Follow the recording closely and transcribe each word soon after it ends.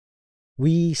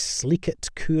Wee sleekit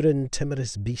coorin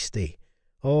timorous beastie,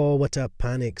 oh, what a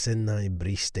panic's in thy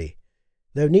breastie!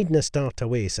 Thou needna start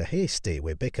away so hasty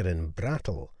wi' bicker and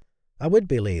brattle. I would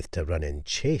be laith to run and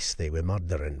chase thee wi'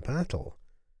 murder and battle.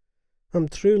 I'm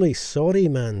truly sorry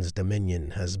man's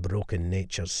dominion has broken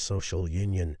nature's social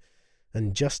union,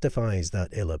 and justifies that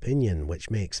ill opinion which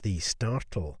makes thee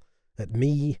startle at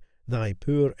me, thy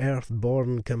poor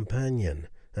earth-born companion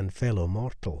and fellow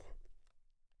mortal.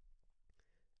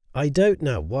 I doubt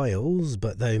na whiles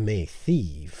but thou may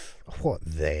thieve. What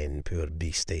then, poor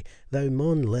beastie, thou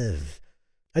maun live.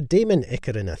 A daemon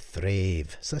icker in a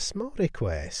thrave, 's a small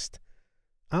request.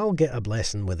 I'll get a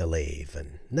blessing with a lave,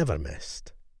 and never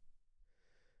missed.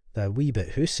 Thou wee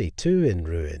bit hoosie too in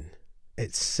ruin.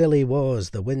 It's silly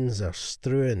was the winds are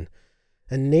strewin',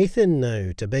 and Nathan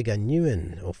now to big a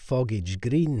newin' o' foggage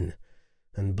green,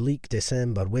 and bleak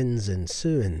December winds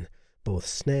ensuin', both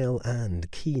snell and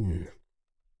keen.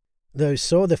 Thou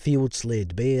saw the fields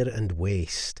laid bare and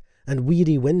waste, and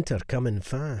weary winter comin'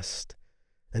 fast,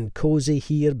 and cosy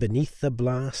here beneath the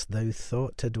blast thou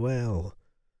thought to dwell,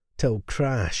 till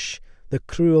crash, the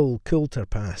cruel coulter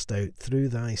passed out through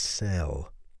thy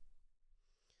cell.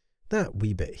 That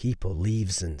wee bit heap o'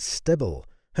 leaves and stibble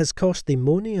has cost thee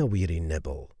mony a weary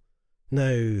nibble.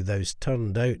 Now thou's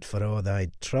turned out for a' thy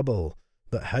trouble,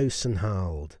 but house and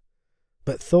hald,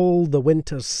 but thold the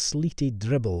winter's sleety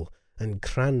dribble, and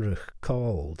Cranreuch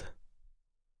called.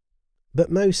 But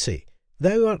Mousie,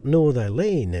 thou art no thy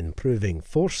lane, in proving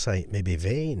foresight may be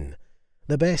vain.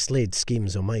 The best laid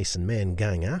schemes o' mice and men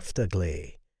gang after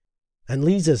gley, and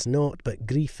leaves us naught but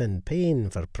grief and pain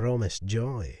for promised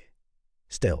joy.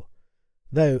 Still,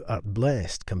 thou art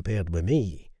blessed compared wi'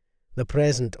 me, the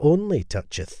present only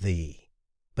toucheth thee.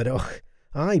 But och,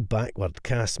 I backward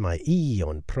cast my ee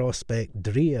on prospect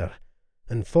drear,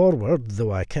 and forward,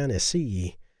 though I canna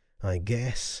see, I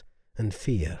guess and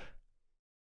fear.